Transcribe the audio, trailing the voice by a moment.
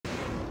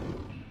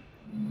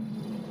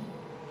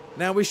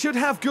Now we should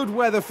have good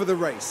weather for the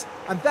race,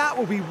 and that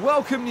will be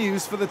welcome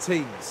news for the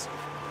teams.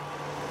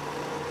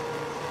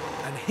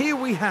 And here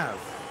we have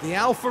the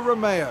Alfa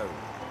Romeo.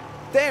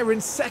 They're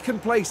in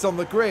second place on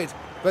the grid,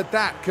 but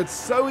that could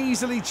so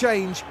easily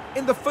change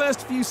in the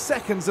first few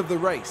seconds of the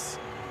race.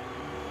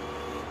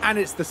 And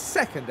it's the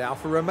second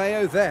Alfa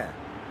Romeo there.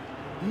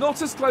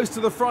 Not as close to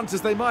the front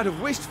as they might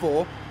have wished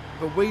for,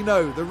 but we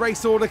know the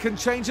race order can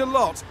change a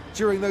lot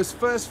during those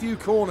first few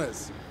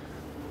corners.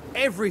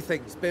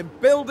 Everything's been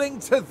building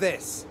to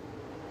this.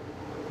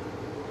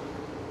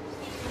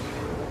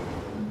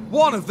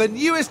 One of the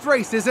newest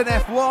races in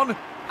F1,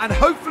 and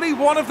hopefully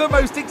one of the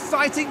most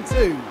exciting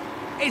too.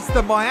 It's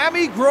the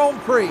Miami Grand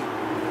Prix.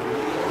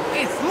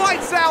 It's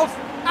lights out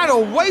and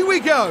away we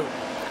go.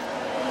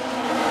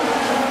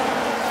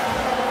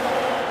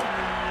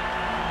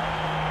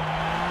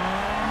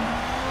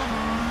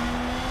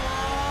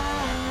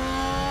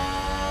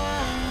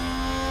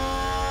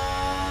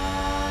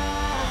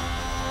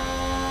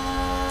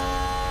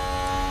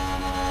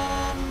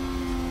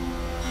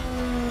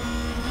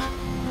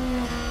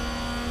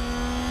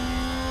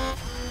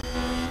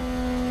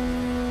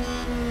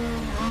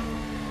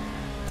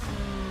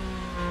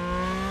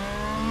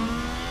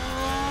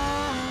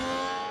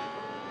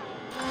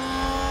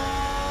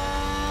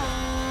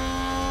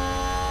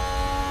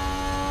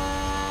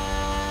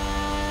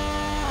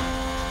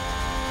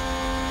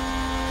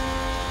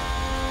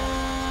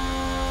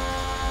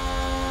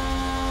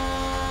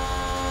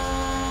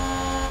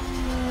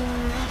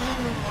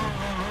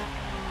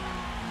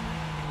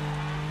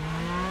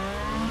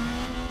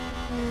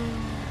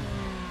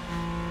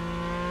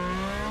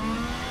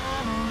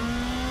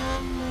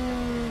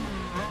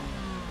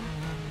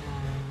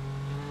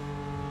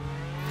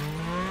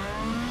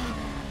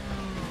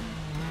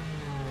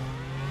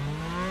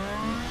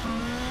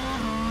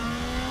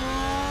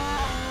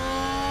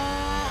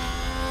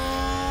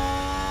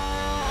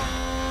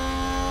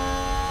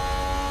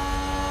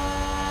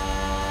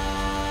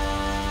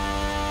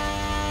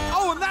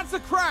 A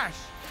crash.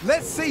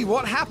 Let's see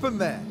what happened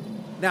there.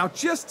 Now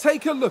just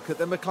take a look at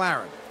the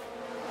McLaren.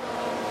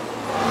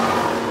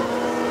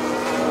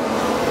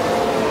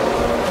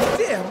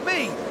 Dear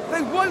me,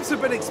 they won't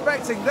have been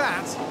expecting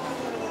that.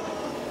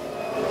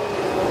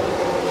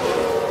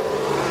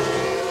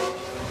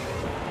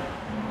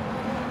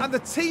 And the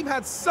team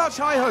had such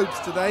high hopes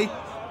today.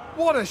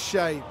 What a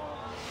shame.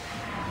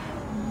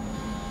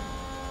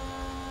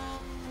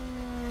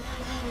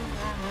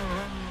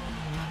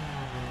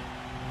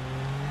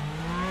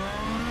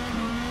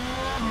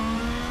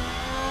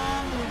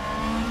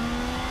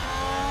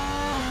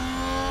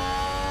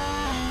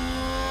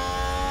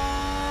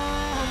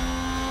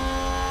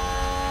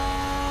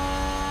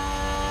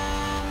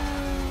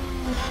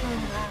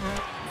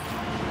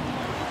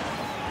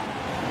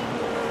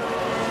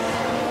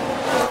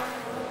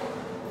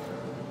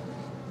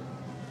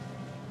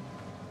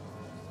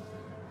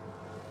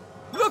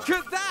 Look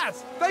at that!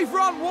 They've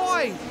run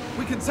wide!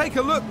 We can take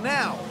a look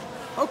now.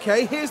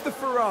 Okay, here's the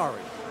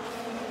Ferrari.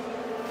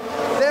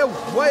 They're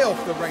way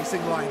off the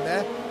racing line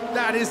there.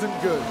 That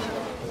isn't good.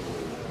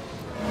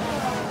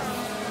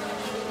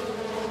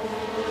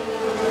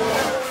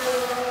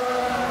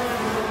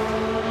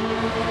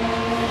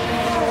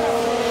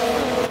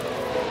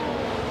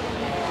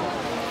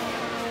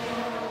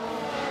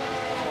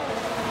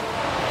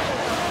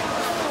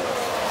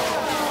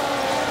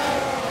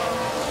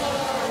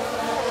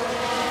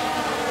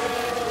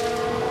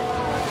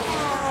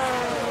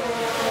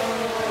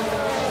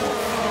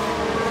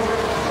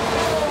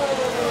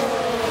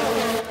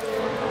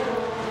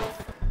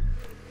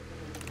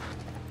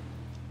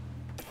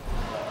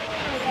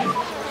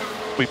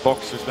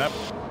 Boxes now.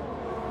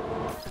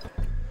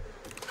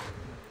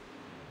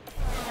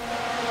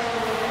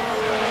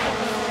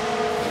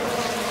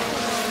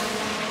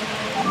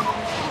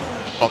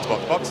 Box,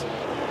 box, box.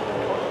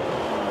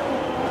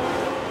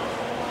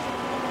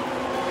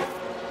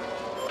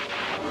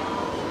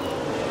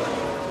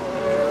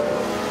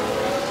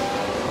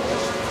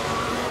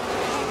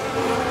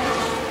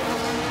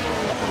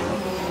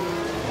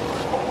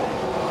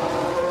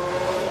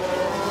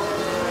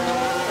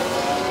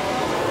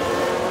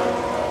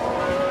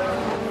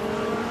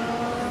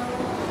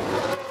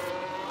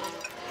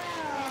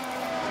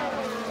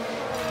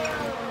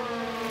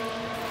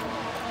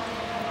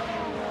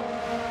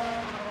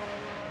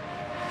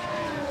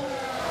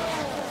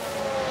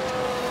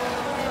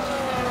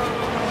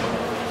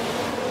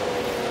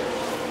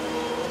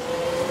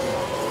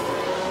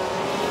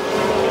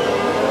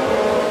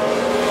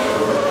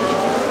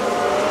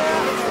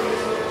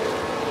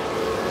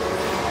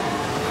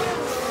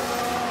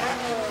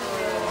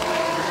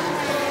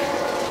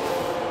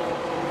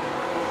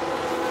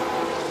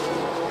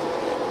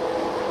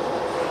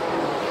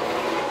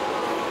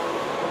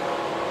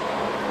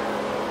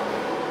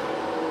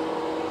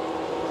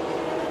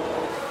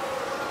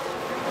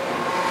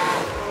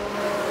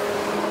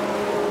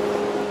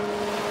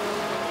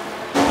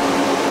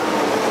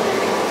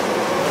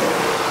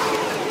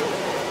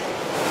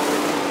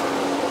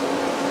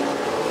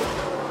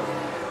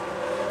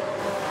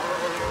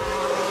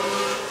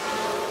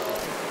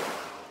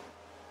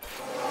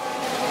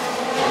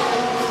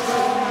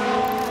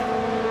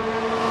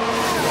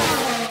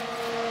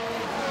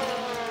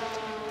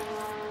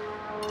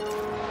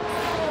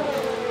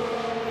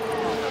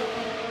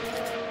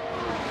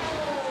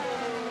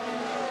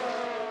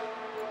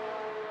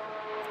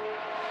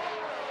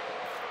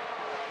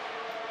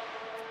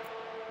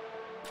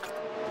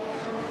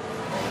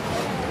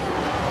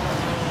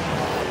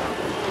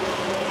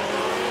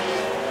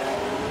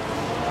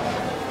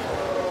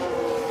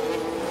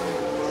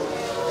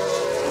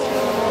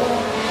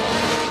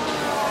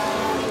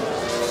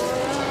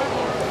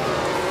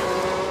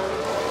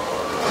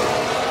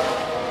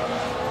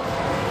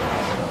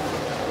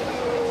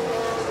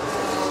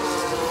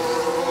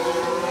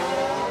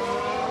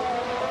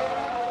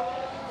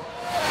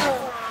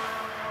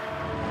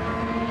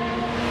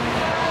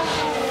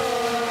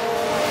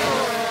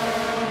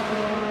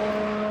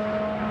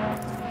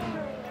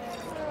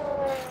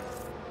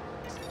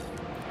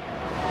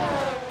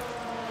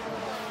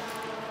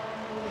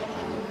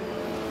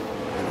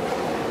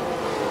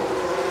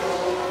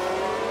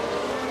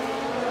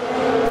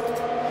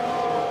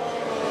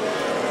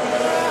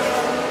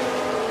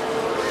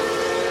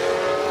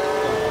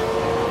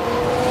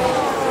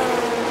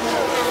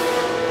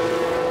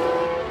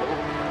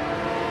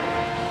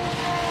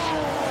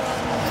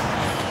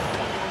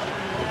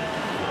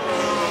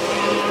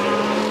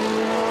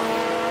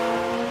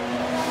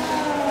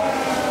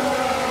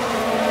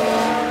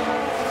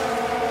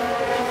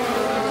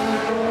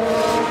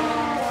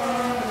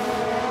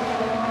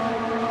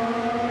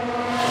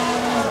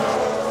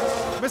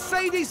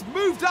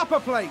 up a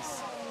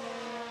place.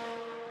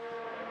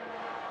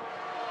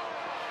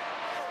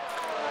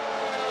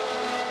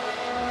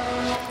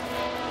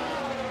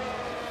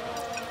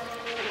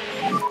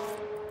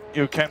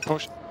 You can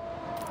push.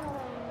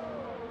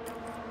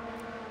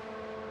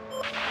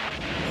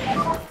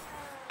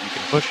 You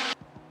can push.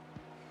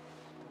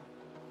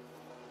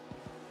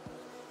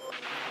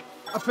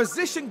 A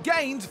position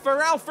gained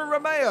for Alfa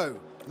Romeo.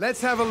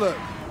 Let's have a look.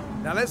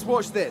 Now let's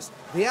watch this.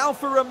 The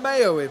Alfa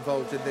Romeo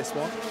involved in this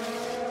one.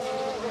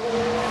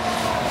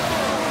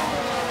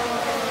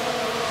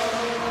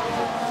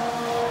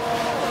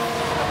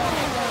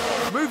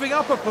 Moving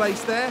up a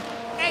place there.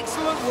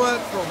 Excellent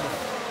work from them.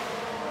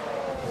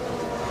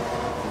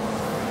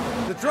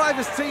 The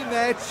driver's team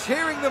there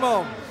cheering them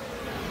on.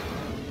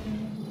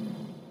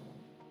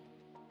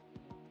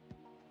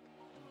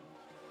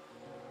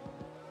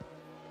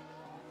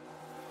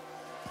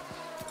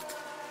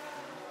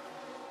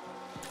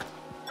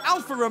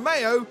 Alfa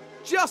Romeo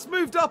just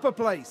moved up a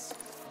place.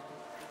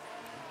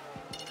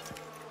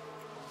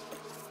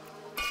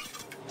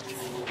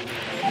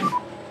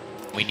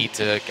 We need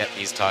to get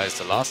these tyres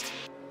to last.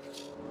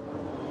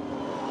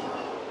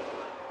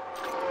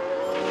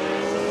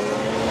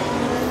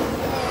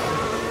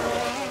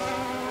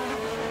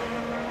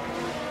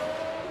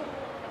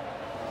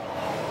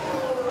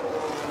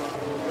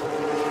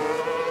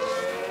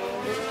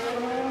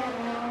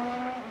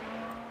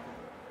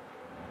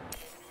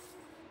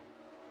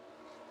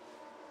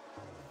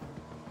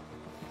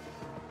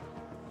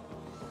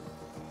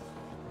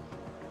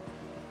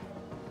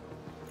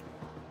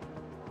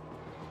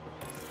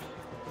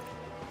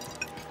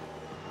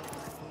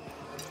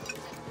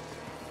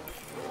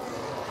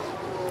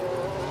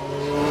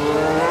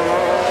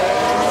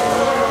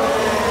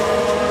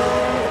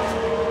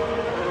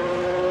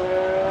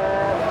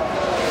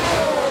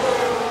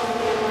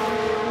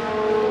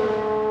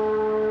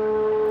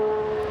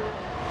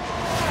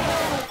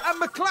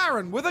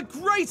 McLaren with a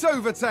great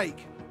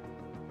overtake.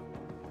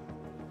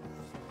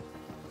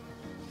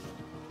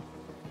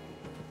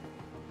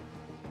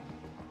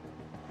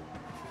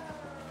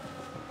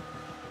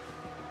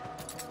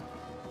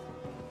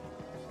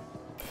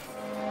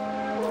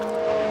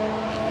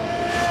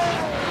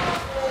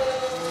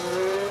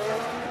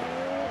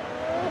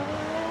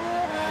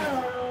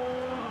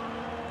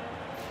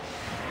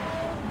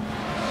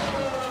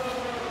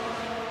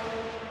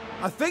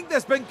 I think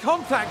there's been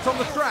contact on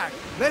the track.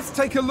 Let's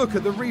take a look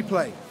at the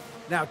replay.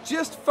 Now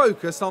just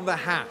focus on the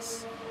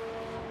Haas.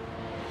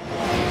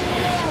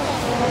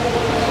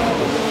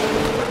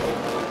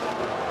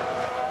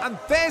 And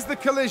there's the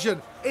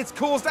collision. It's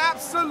caused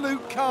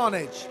absolute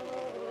carnage.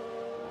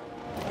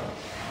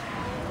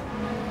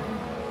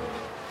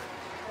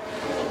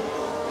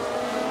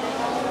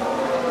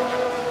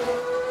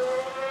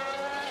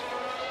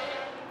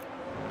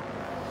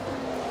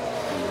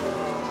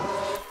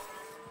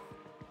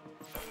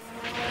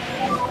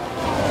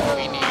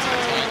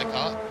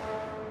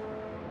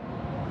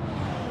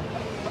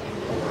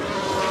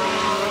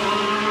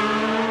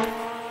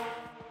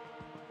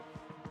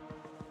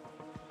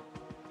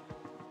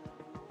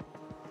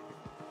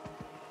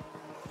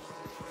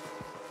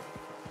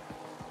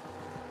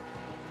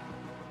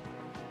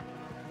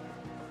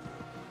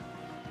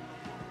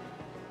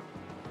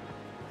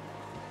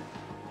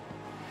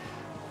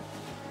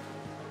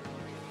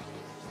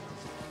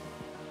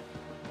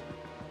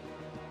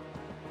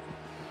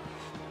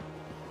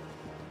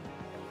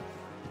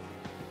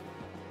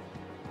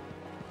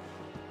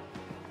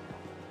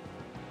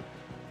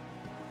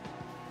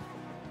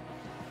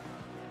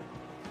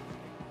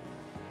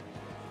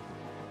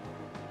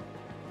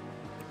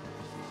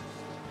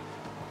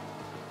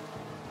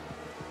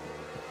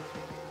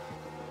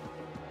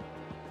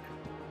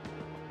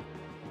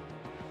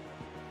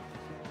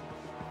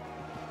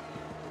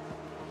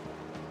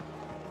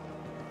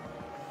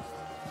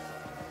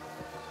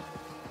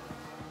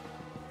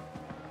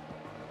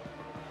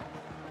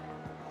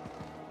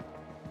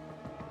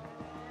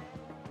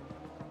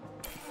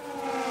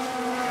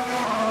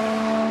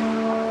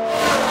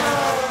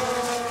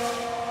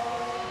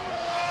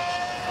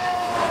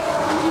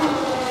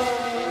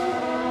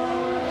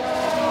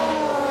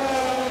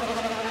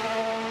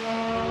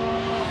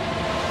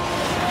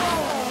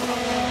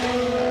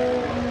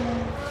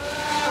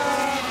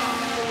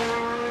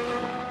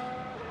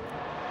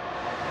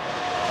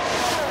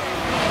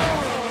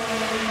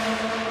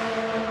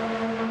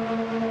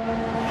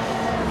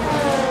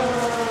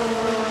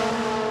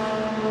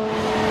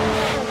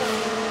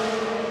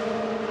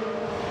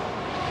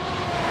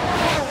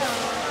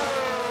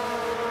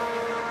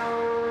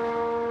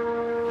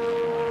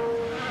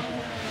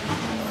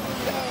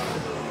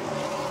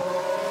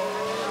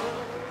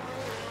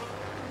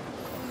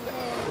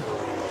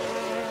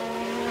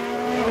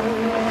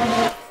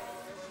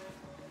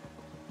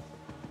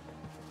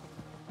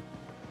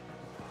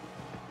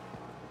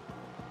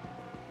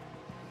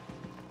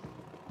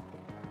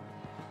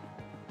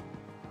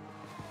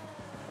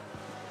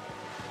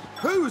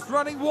 Who's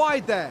running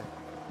wide there?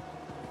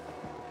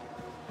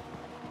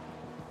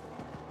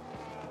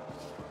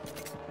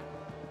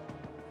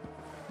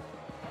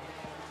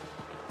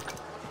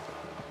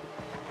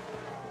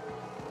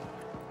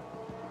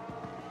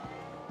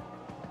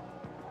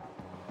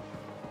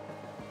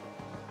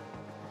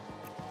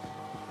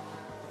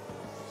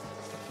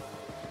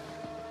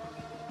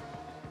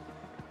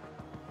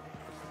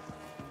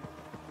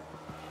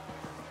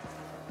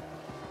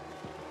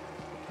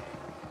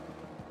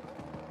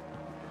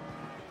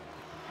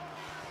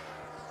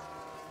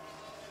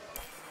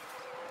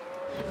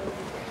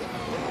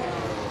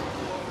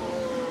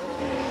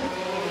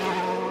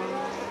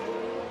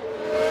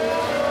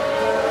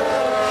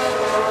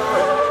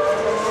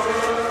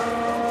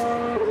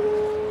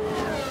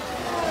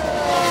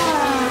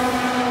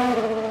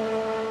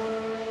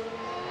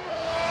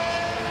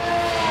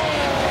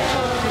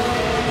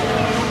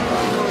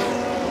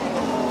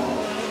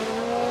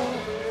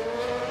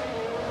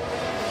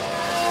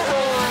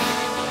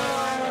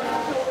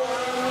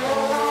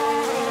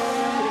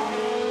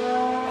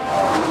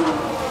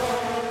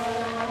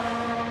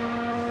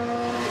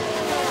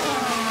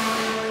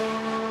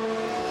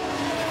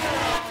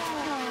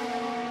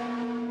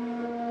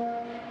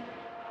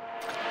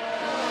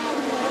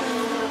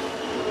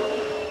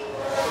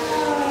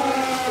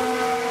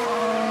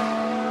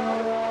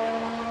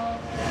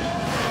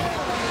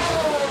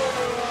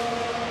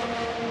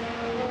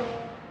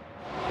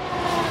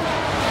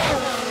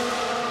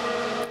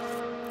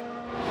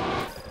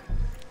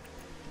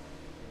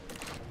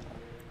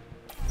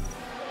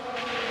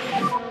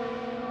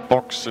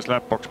 box,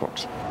 slap, box,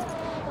 box.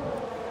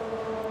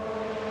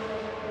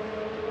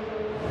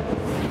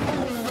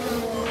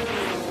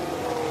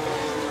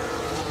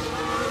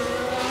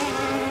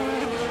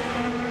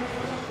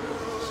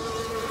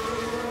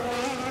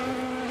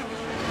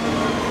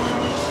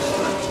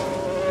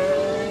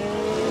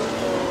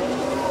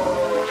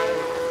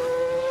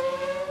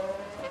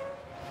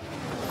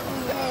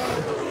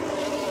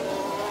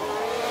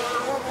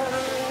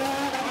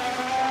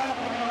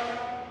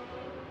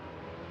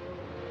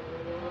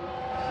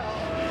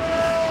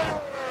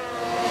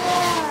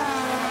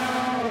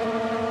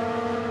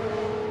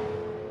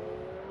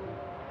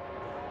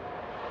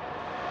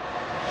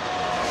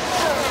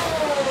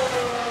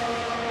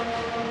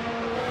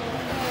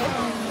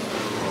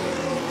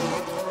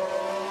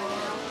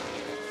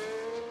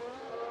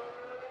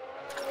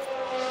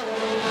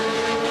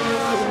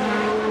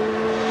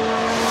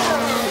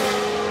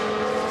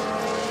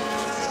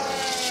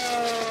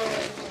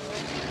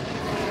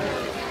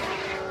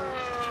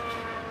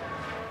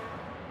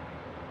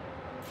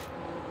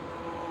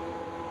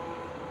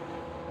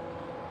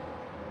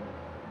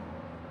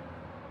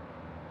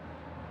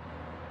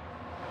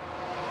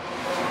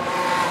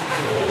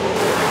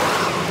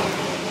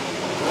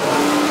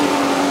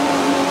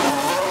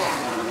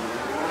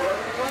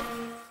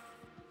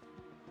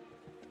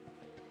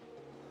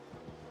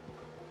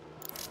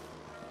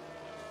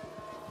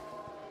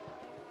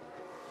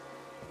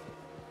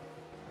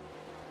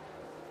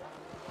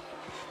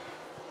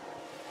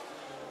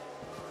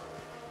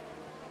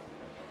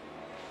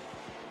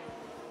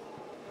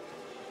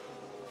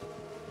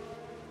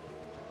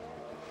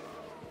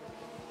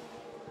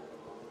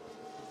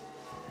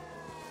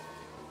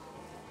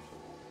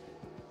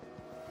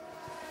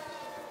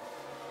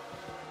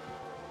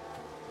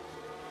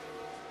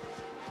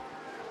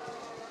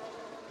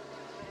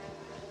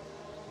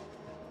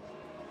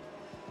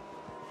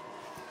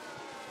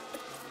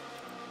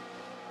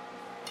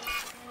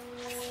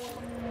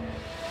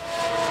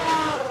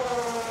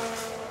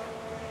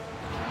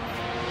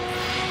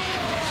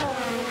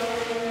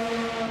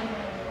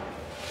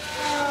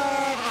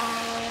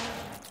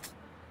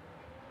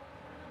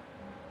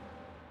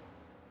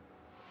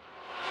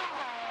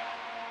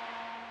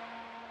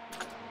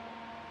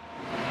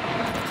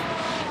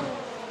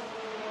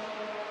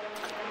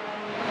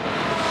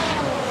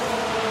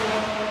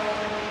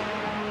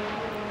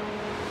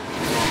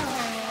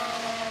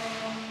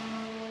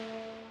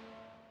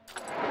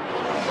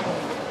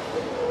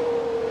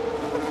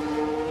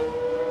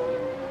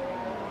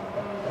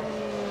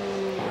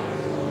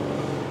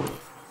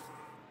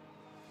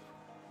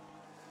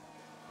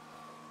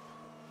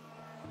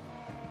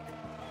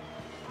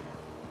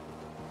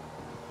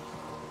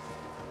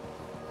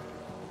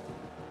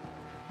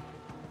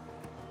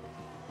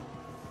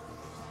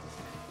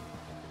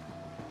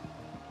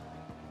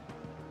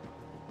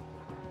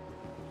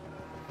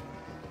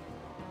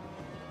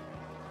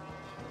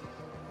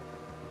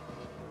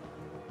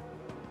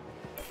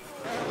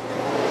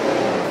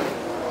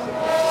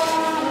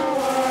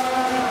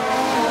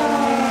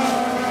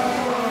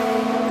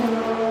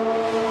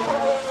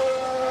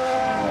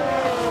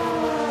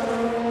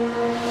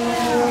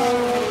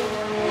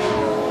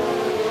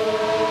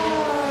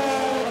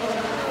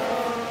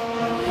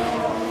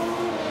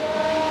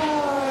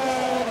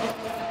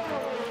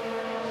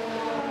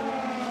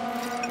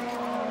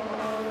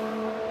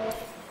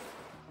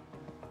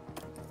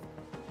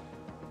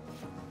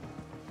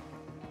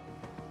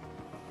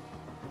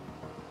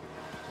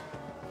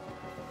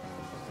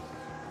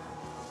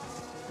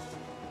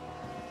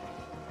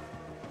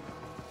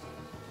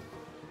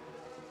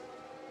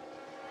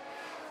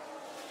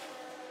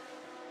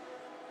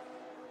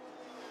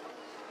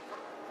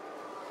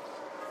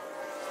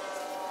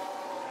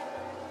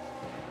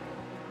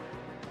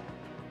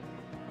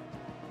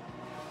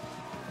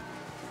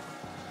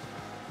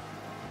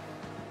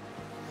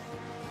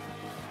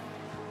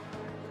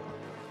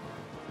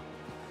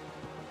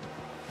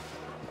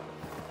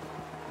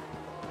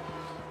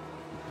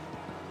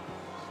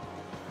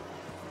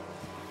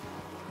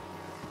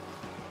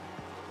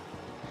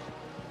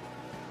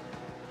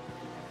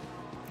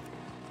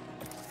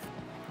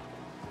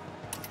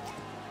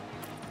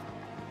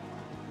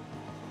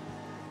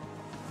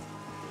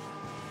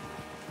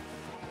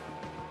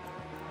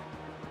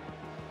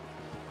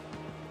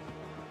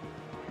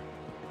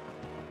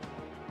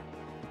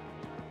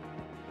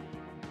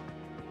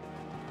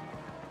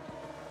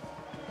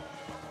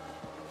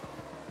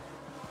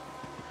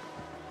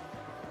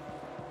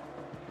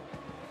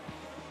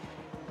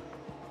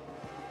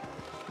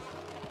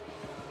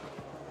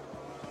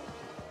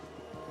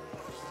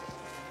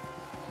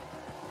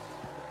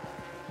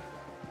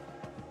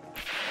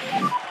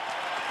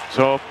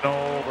 So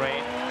no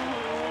rain.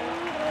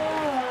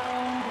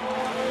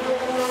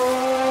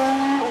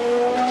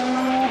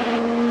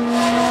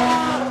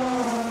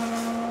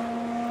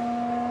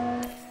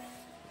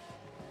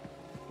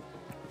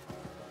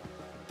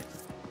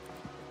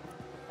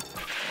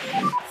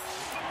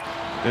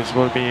 This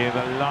will be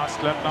the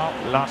last lap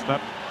now, last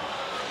lap.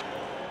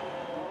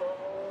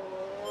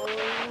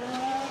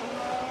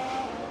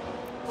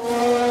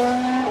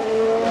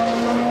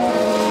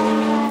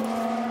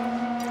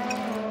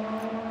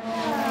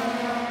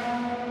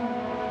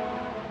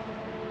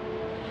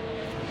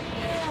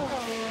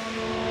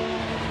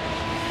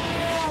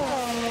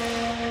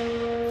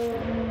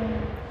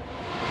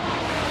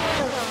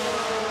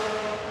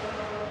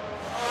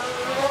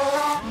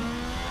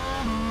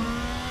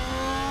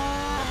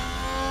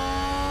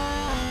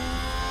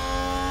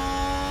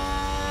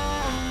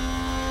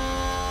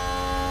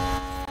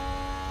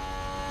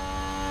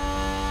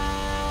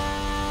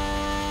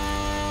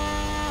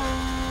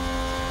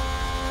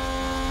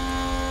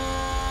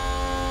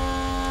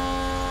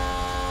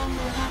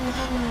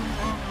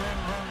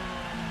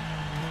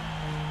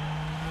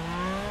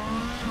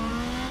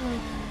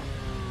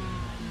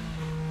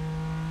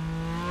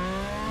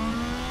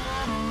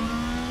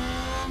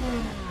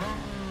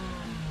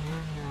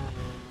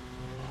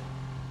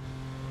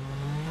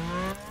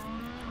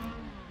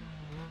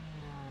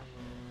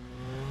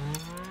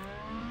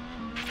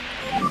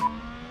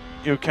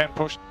 You can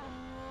push.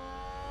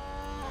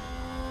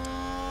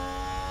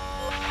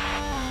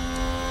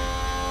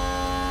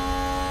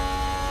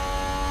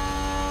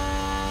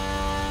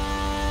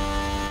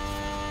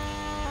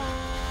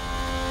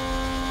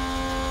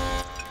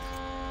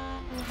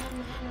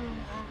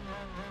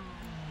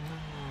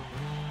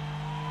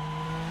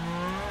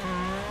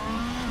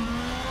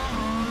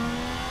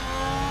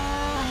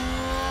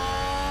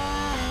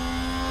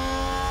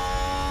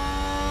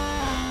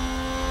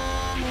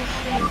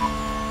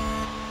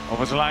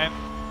 Over the line.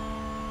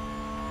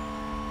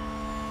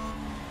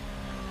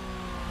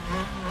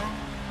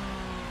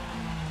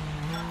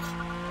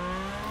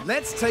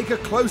 Let's take a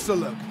closer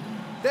look.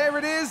 There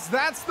it is,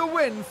 that's the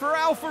win for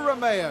Alfa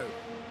Romeo.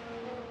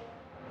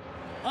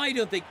 I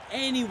don't think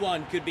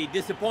anyone could be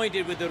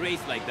disappointed with a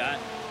race like that.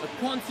 A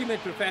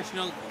consummate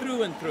professional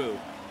through and through.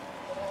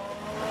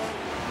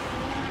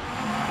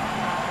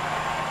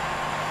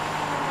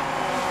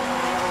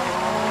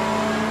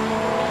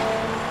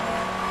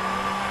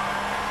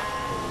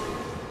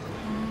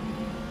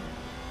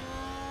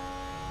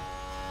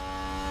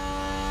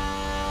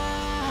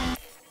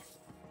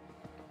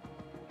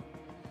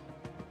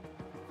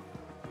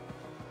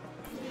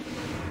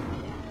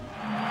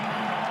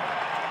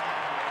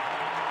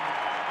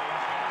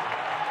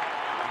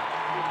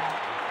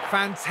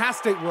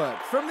 Fantastic work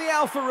from the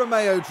Alfa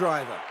Romeo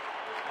driver.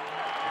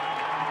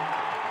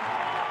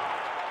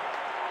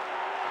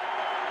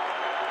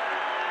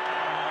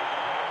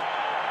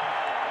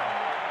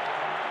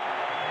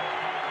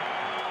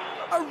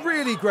 A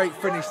really great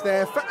finish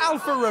there for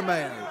Alfa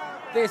Romeo.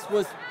 This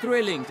was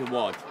thrilling to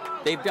watch.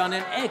 They've done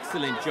an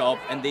excellent job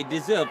and they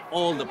deserve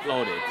all the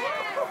plaudits.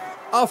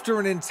 After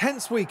an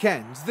intense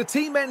weekend, the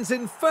team ends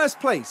in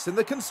first place in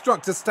the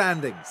constructor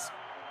standings.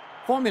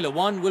 Formula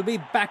One will be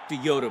back to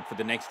Europe for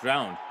the next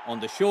round, on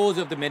the shores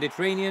of the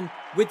Mediterranean,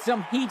 with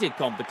some heated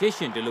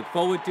competition to look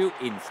forward to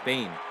in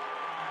Spain.